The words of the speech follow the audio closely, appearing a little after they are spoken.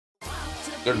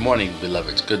Good morning,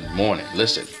 beloveds. Good morning.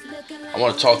 Listen, I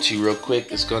want to talk to you real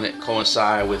quick. It's going to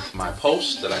coincide with my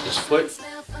post that I just put.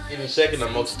 Give me a second.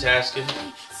 I'm multitasking.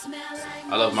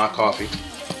 I love my coffee.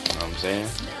 You know what I'm saying?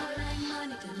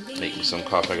 Make me some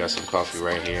coffee. I got some coffee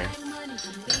right here.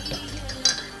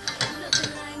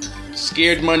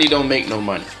 Scared money don't make no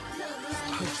money.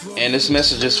 And this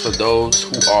message is for those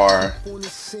who are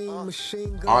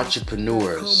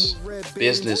entrepreneurs,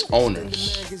 business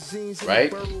owners,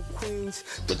 right?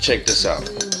 But check this out.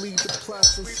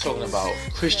 We're talking about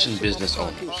Christian business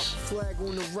owners,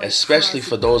 especially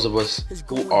for those of us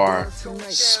who are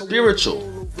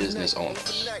spiritual business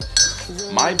owners.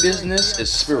 My business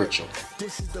is spiritual.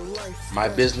 My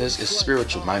business is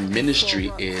spiritual. My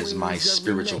ministry is my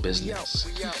spiritual business.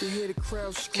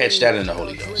 Catch that in the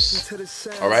Holy Ghost.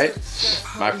 All right?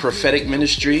 My prophetic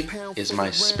ministry is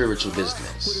my spiritual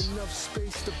business.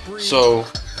 So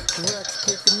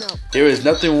there is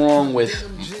nothing wrong with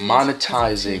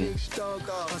monetizing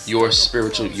your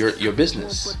spiritual, your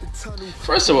business.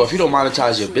 First of all, if you don't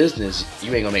monetize your business,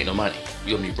 you ain't gonna make no money.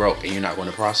 You're gonna be broke and you're not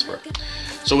gonna prosper.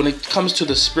 So when it comes to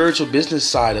the spiritual business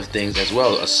side of things as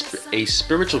well, a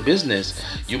spiritual business,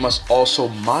 you must also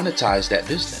monetize that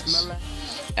business.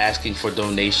 Asking for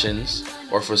donations,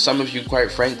 or for some of you,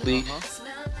 quite frankly,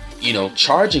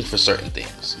 charging for certain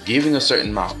things, giving a certain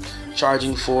amount,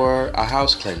 charging for a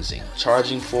house cleansing,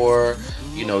 charging for,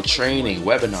 training,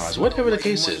 webinars, whatever the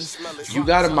case is. You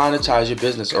got to monetize your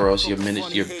business, or else your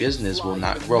business will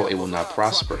not grow, it will not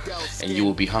prosper, and you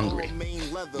will be hungry.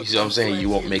 You see what I'm saying? You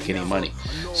won't make any money.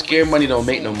 Scared money don't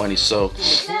make no money. So,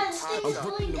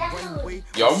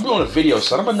 yo, I'm doing a video,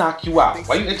 son. I'm gonna knock you out.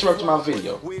 Why you interrupting my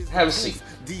video? Have a seat.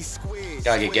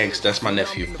 Gotta get gangster. That's my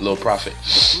nephew, Little Prophet.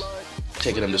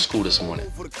 Taking him to school this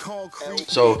morning.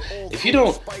 So if you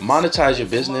don't monetize your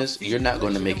business, you're not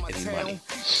going to make any money.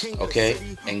 Okay?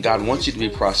 And God wants you to be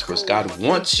prosperous. God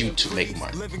wants you to make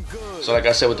money. So like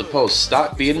I said with the post,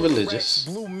 stop being religious,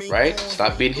 right?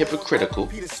 Stop being hypocritical,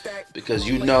 because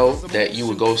you know that you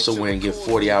would go somewhere and give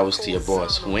 40 hours to your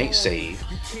boss who ain't saved,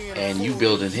 and you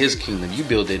building his kingdom, you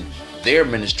building their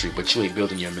ministry, but you ain't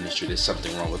building your ministry. There's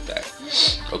something wrong with that.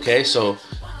 Okay? So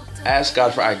ask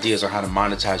God for ideas on how to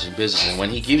monetize your business. And when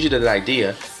he gives you that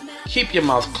idea, keep your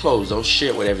mouth closed. Don't share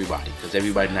it with everybody, because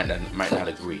everybody might not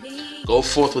agree. Go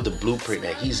forth with the blueprint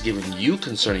that he's given you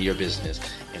concerning your business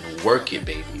and work it,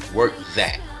 baby. Work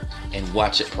that and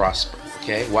watch it prosper.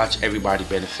 Okay? Watch everybody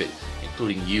benefit,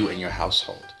 including you and your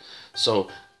household. So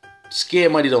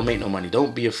scared money don't make no money.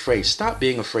 Don't be afraid. Stop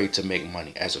being afraid to make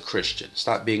money as a Christian.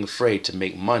 Stop being afraid to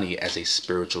make money as a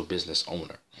spiritual business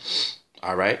owner.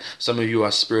 All right. Some of you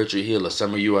are spiritual healers.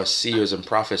 Some of you are seers and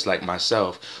prophets like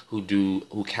myself who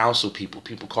counsel people.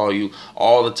 People call you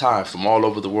all the time from all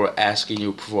over the world asking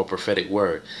you for a prophetic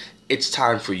word. It's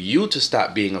time for you to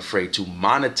stop being afraid to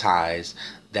monetize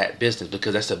that business,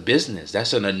 because that's a business.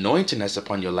 That's an anointing that's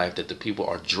upon your life that the people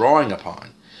are drawing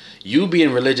upon. You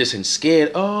being religious and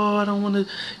scared,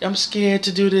 I'm scared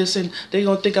to do this, and they're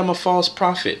going to think I'm a false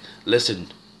prophet. Listen,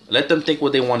 let them think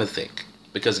what they want to think,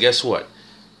 because guess what?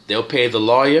 They'll pay the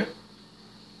lawyer,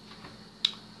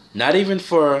 not even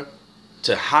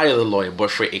to hire the lawyer,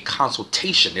 but for a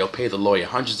consultation. They'll pay the lawyer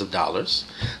hundreds of dollars.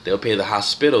 They'll pay the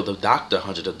hospital, the doctor,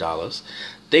 hundreds of dollars.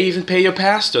 They even pay your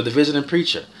pastor, the visiting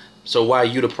preacher. So why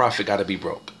you, the prophet, got to be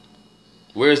broke?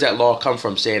 Where does that law come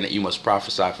from saying that you must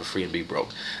prophesy for free and be broke?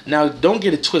 Now, don't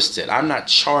get it twisted. I'm not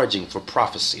charging for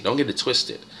prophecy. Don't get it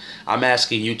twisted. I'm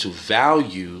asking you to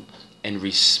value and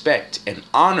respect and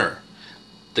honor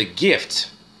the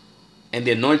gift and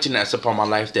the anointing that's upon my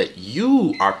life that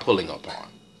you are pulling upon,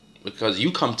 because you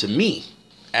come to me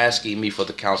asking me for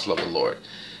the counsel of the Lord.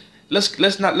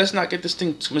 Let's not get this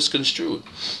thing misconstrued.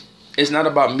 It's not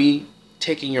about me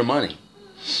taking your money,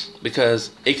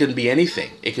 because it can be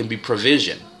anything. It can be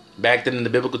provision. Back then in the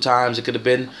biblical times, it could have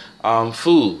been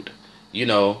food,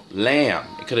 lamb.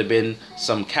 It could have been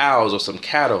some cows or some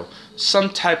cattle, some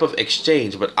type of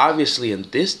exchange. But obviously in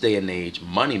this day and age,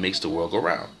 money makes the world go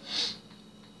round.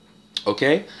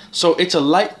 Okay, so it's a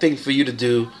light thing for you to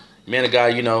do. Man of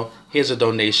God, here's a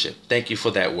donation. Thank you for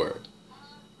that word.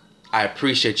 I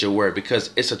appreciate your word,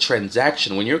 because it's a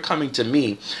transaction. When you're coming to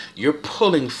me, you're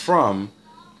pulling from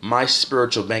my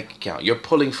spiritual bank account. You're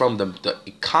pulling from the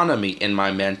economy in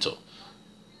my mantle.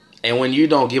 And when you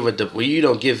don't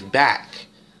give back,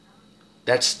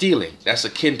 that's stealing. That's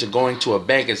akin to going to a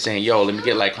bank and saying, yo, let me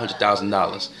get like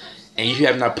 $100,000. And you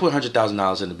have not put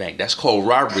 $100,000 in the bank. That's called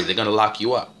robbery. They're going to lock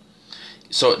you up.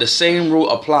 So the same rule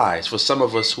applies for some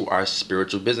of us who are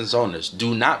spiritual business owners.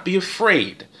 Do not be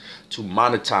afraid to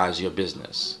monetize your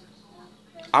business.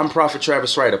 I'm Prophet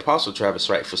Travis Wright, Apostle Travis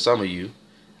Wright for some of you.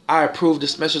 I approve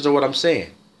this message of what I'm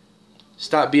saying.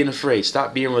 Stop being afraid.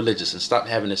 Stop being religious and stop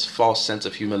having this false sense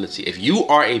of humility. If you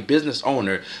are a business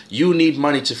owner, you need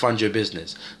money to fund your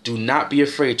business. Do not be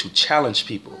afraid to challenge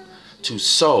people to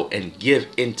sow and give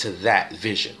into that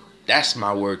vision. That's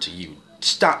my word to you.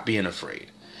 Stop being afraid.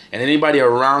 And anybody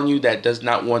around you that does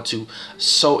not want to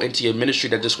sow into your ministry,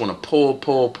 that just want to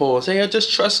pull, say,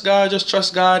 just trust God, just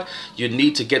trust God. You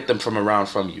need to get them from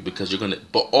you, because you're going to,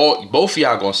 both of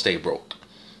y'all going to stay broke.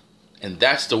 And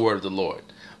that's the word of the Lord.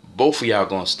 Both of y'all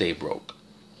going to stay broke.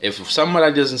 If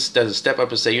somebody doesn't step up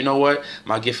and say, you know what,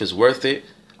 my gift is worth it,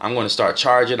 I'm going to start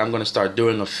charging, I'm going to start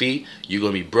doing a fee, you're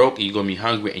going to be broke, you're going to be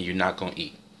hungry, and you're not going to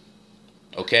eat.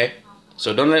 Okay?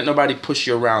 So don't let nobody push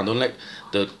you around. Don't let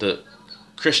the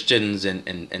Christians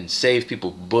and saved people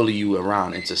bully you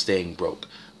around into staying broke.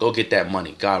 Go get that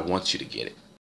money. God wants you to get it.